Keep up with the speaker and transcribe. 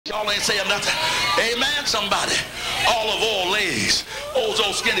Y'all ain't saying nothing. Amen, somebody. Olive oil legs. Oh,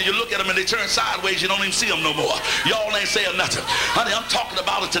 so skinny. You look at them and they turn sideways. You don't even see them no more. Y'all ain't saying nothing. Honey, I'm talking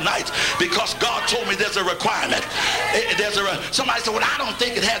about it tonight because God told me there's a requirement. Somebody said, well, I don't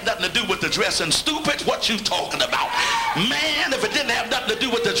think it had nothing to do with the dressing. Stupid, what you talking about? Man, if it didn't have nothing to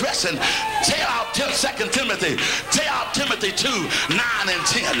do with the dressing, tell out 2 Timothy 2, 9 and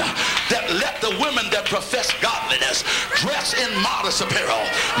 10, that let the women that profess godliness dress in modest apparel.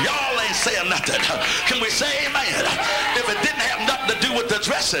 Y'all ain't saying nothing. Can we say amen? If it didn't have nothing to do with the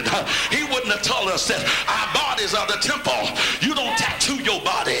dressing, he wouldn't have told us that our bodies are the temple. You don't tattoo your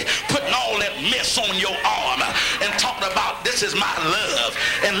body putting all that mess on your arm and talking about this is my love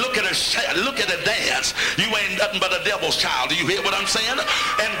and look at her dance. You ain't nothing but a devil's child. Do you hear what I'm saying?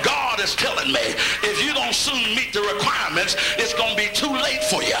 And God is telling me, if you don't soon meet the requirements, it's going to be too late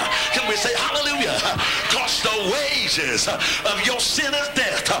for you. Can we say hallelujah? Because the wages of your sin is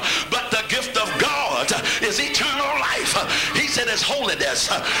death, but the gift of God is eternal life. He said it's holiness.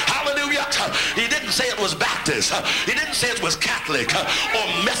 Hallelujah. He didn't say it was Baptist. He didn't say it was Catholic or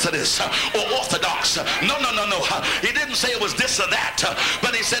Methodist or Orthodox. No. He didn't say it was this or that,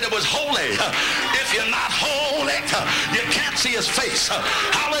 but he said it was holy. If you're not holy, you can't see his face.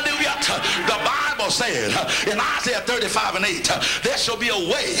 Hallelujah. The Bible said in Isaiah 35 and 8, there shall be a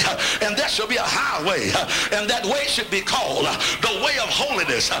way and there shall be a highway, and that way should be called the way of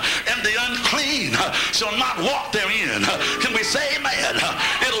holiness, and the unclean shall not walk therein. Can we say amen?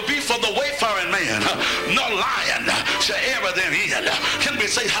 It'll be for the wayfaring man. No lion shall ever therein. Can we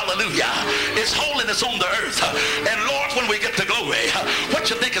say hallelujah? It's holiness on the earth. And Lord, when we get to glory, what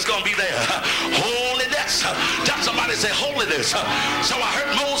you think is going to be there? Holiness. Tell somebody, say holiness. So I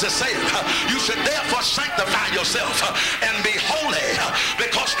heard Moses say, you should therefore sanctify yourself and be holy,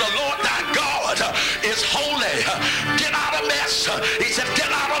 because the Lord thy God is holy. Get out of mess. He said,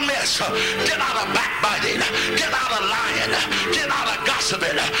 get out of mess. Get out of backbiting. Get out of lying. Get out of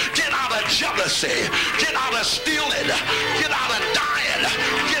gossiping. Get out of jealousy. Get out of stealing. Get out of dying.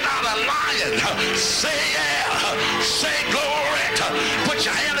 Get out of lying. Say yeah. Say glory. Put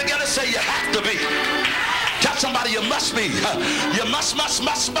your hand together. Say you have to be. Tell somebody you must be. You must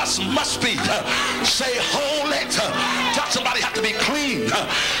be. Say holy. Tell somebody you have to be clean.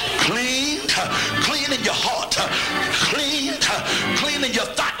 Clean in your heart. Clean in your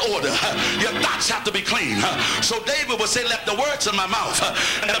thought order. Your thoughts have to be clean. So David would say, let the words of my mouth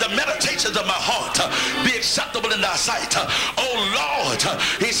and the meditations of my heart be acceptable in thy sight. Oh Lord,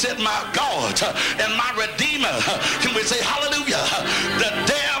 he said, my God and my Redeemer. Can we say hallelujah? The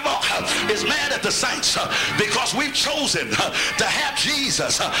devil is mad at the saints because we've chosen to have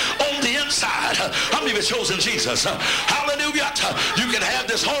Jesus on the inside. How many of you chosen Jesus? Hallelujah. You can have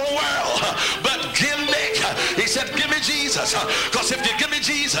this whole world, but give me, he said, give me Jesus. Because if you give me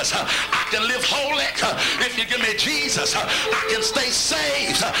Jesus, I can live holy. If you give me Jesus, I can stay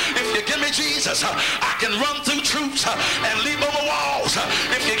saved. If you give me Jesus, I can run through troops and leap over walls.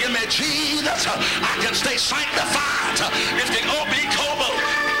 If you give me Jesus, I can stay sanctified. If you go be Kobo,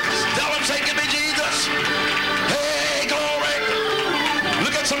 tell them, say, give me Jesus. Hey, glory.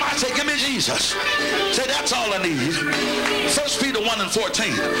 Look at somebody, say, give me Jesus. Say, that's all I need. 1 Peter 1 and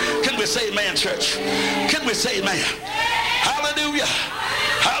 14. Can we say amen, church? Can we say amen? Hallelujah.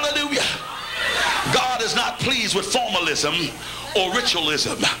 Hallelujah. God is not pleased with formalism or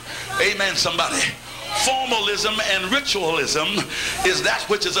ritualism. Amen, somebody. Formalism and ritualism is that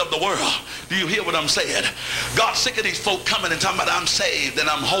which is of the world. Do you hear what I'm saying? God's sick of these folk coming and talking about I'm saved and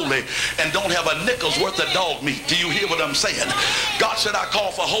I'm holy and don't have a nickel's worth of dog meat. Do you hear what I'm saying? God said I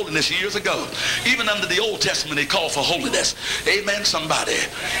called for holiness years ago. Even under the Old Testament he called for holiness. Amen, somebody.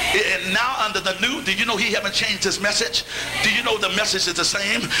 And now under the new, do you know he haven't changed his message? Do you know the message is the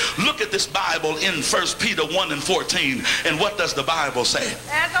same? Look at this Bible in 1 Peter 1 and 14. And what does the Bible say?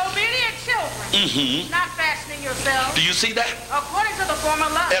 As obedient children, not fashioning yourselves. Do you see that? According to the former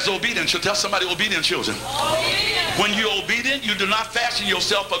lust. As obedient children. Tell somebody obedient children. Obedient. When you're obedient, you do not fashion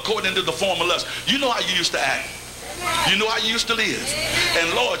yourself according to the former lust. You know how you used to act. You know how you used to live.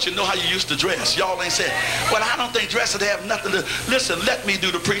 And Lord, you know how you used to dress. Y'all ain't said, well, I don't think dressing have nothing to... Listen, let me do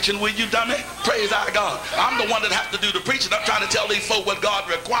the preaching. Will you, dummy? Praise our God. I'm the one that have to do the preaching. I'm trying to tell these folk what God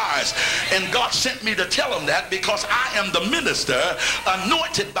requires. And God sent me to tell them that because I am the minister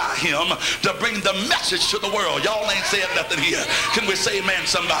anointed by him to bring the message to the world. Y'all ain't saying nothing here. Can we say amen,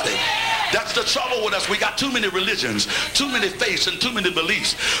 somebody? That's the trouble with us. We got too many religions, too many faiths, and too many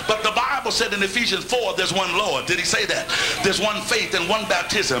beliefs. But the Bible said in Ephesians 4, there's one Lord. Did he say that? There's one faith and one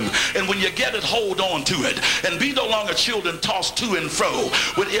baptism. And when you get it, hold on to it. And be no longer children tossed to and fro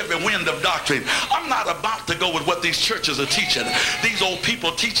with every wind of doctrine. I'm not about to go with what these churches are teaching. These old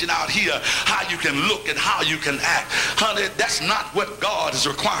people teaching out here how you can look and how you can act. Honey, that's not what God is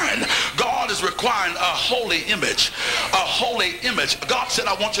requiring. God is requiring a holy image. A holy image. God said,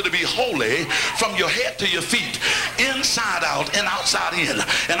 I want you to be holy from your head to your feet, inside out and outside in.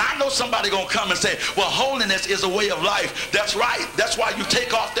 And I know somebody gonna come and say, well, holiness is a way of life. That's right. That's why you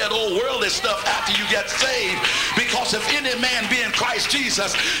take off that old worldly stuff after you get saved, because if any man be in Christ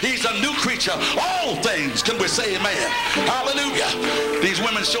Jesus, he's a new creature. All things, can we say amen? Hallelujah. These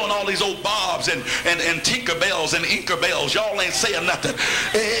women showing all these old bobs and tinker bells and inker bells. Y'all ain't saying nothing.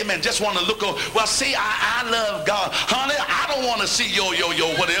 Amen. Just want to look over. Well, see, I love God. Honey, I don't want to see your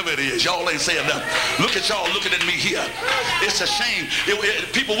whatever it is. Y'all ain't saying nothing. Look at y'all looking at me here. It's a shame.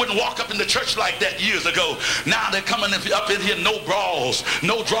 People wouldn't walk up in the church like that years ago. Now they're coming up in here, no bras,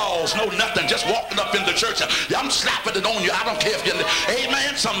 no draws, no nothing, just walking up in the church. I'm slapping it on you. I don't care if you're,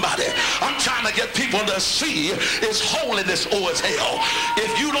 amen, somebody. I'm trying to get people to see it's holiness or it's hell.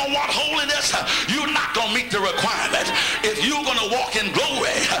 If you don't want holiness, you're not going to meet the requirement. If you're going to walk in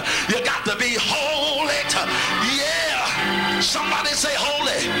glory, you got to be holy. Yeah. Somebody say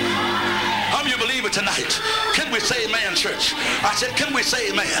holy. How many believe it tonight? Can we say amen, church? I said, can we say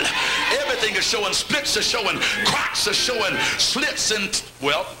amen? Everything is showing. Splits are showing. Cracks are showing. Slits and,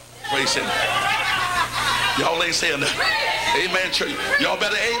 well, praise him. Y'all ain't saying that. Amen, church. Y'all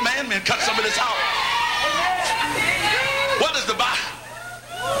better amen me and cut some of this out. What is the Bible?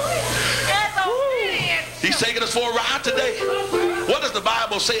 He's taking us for a ride today. What does the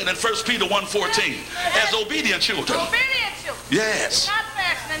Bible say in 1 Peter 1:14? As obedient children. Obedient children. Yes. Not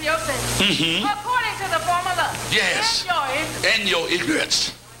fastening your sins. According to the former lust. Yes. And your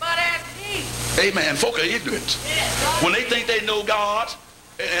ignorance. But as he. Amen. Folk are ignorant. When they think they know God,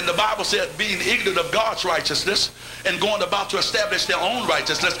 and the Bible said being ignorant of God's righteousness and going about to establish their own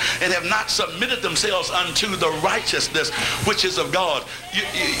righteousness, and have not submitted themselves unto the righteousness which is of God.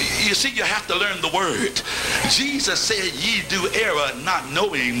 You see, you have to learn the word. Jesus said, ye do error, not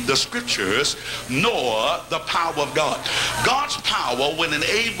knowing the scriptures nor the power of God. God's power will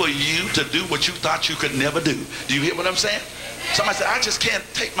enable you to do what you thought you could never do. Do you hear what I'm saying? Somebody said, I just can't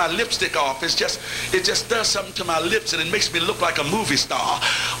take my lipstick off. It just does something to my lips and it makes me look like a movie star.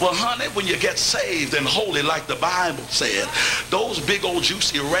 Well, honey, when you get saved and holy like the Bible said, those big old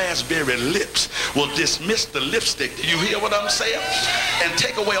juicy raspberry lips will dismiss the lipstick. Do you hear what I'm saying? And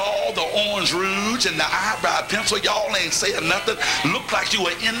take away all the orange rouge and the eyebrow pencil. Y'all ain't saying nothing. Look like you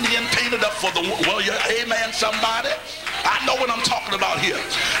were Indian painted up for the, well, you're, amen, somebody. I know what I'm talking about here.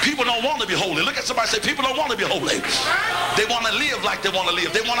 People don't want to be holy. Look at somebody and say, people don't want to be holy. They want to live like they want to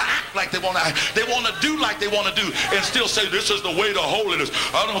live. They want to act like they want to act. They want to do like they want to do and still say, this is the way to holiness.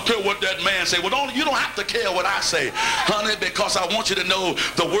 I don't care what that man say. Well, you don't have to care what I say, honey, because I want you to know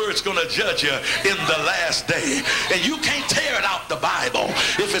the word's going to judge you in the last day. And you can't tear it out the Bible.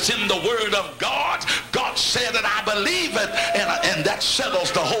 If it's in the word of God, God said it, I believe it, and that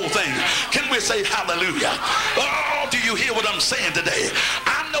settles the whole thing. Can we say hallelujah? Oh, do you hear what I'm saying today?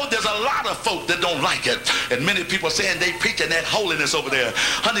 I know there's a lot of folk that don't like it, and many people saying they preaching that holiness over there.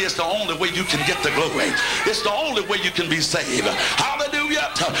 Honey, it's the only way you can get the glory. It's the only way you can be saved. Hallelujah.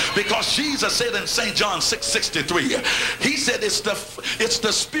 Because Jesus said in St. John 6:63, he said it's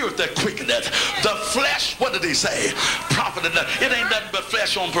the spirit that quickeneth. The flesh, what did he say? Profited nothing. It ain't nothing but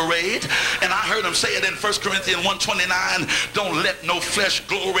flesh on parade. And I heard him say it in 1 Corinthians 1:29, don't let no flesh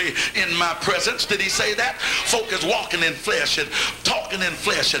glory in my presence. Did he say that? Folk is walking in flesh and talking in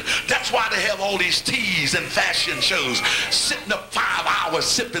flesh, and that's why they have all these teas and fashion shows, sitting up 5 hours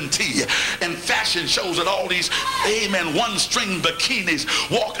sipping tea, and fashion shows at all these, amen, one-string bikinis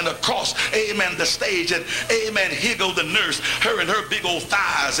walking across, amen, the stage, and amen, here go the nurse, her and her big old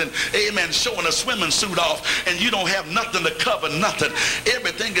thighs, and amen, showing a swimming suit off, and you don't have nothing to cover nothing.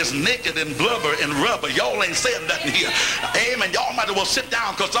 Everything is naked and blubber and rubber. Y'all ain't saying nothing here. Amen. Y'all might as well sit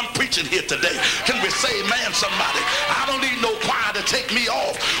down because I'm preaching here today. Can we say amen, somebody? I don't need no choir to take me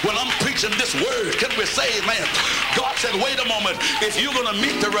off when I'm preaching this word. Can we say amen? God said, wait a moment. If you're going to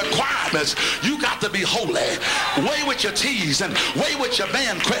meet the requirements, you got to be holy. Way with your teas, and way with your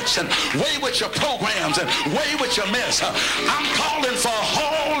banquets, and way with your programs, and way with your mess. I'm calling for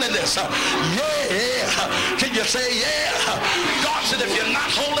holiness. Yeah. Can you say yeah? God said, if you're not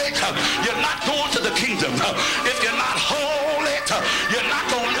holy, you're not going to the kingdom. If you're not holy, you're not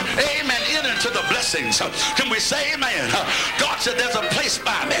going, amen, enter to the blessings. Can we say amen? God said there's a place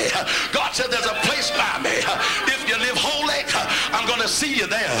by me. God said there's a place by me. If you live holy, I'm going to see you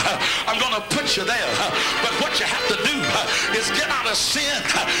there. I'm going to put you there. But what you have to do is get out of sin,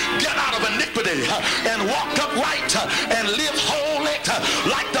 get out of iniquity, and walk upright and live holy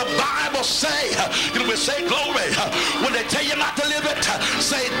like the Bible say. Can we say glory? When they tell you not to live it,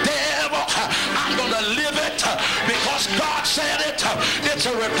 say, devil, I'm going to live it because God said it. It's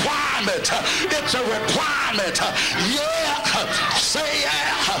a requirement. It's a requirement. Yeah. Say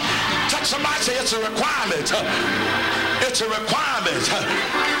yeah. Touch somebody, say it's a requirement. It's a requirement.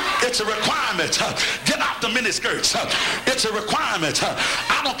 It's a requirement. Get out the miniskirts. It's a requirement.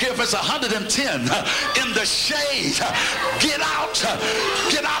 I don't care if it's 110 in the shade. Get out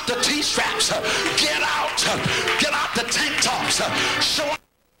the T-straps.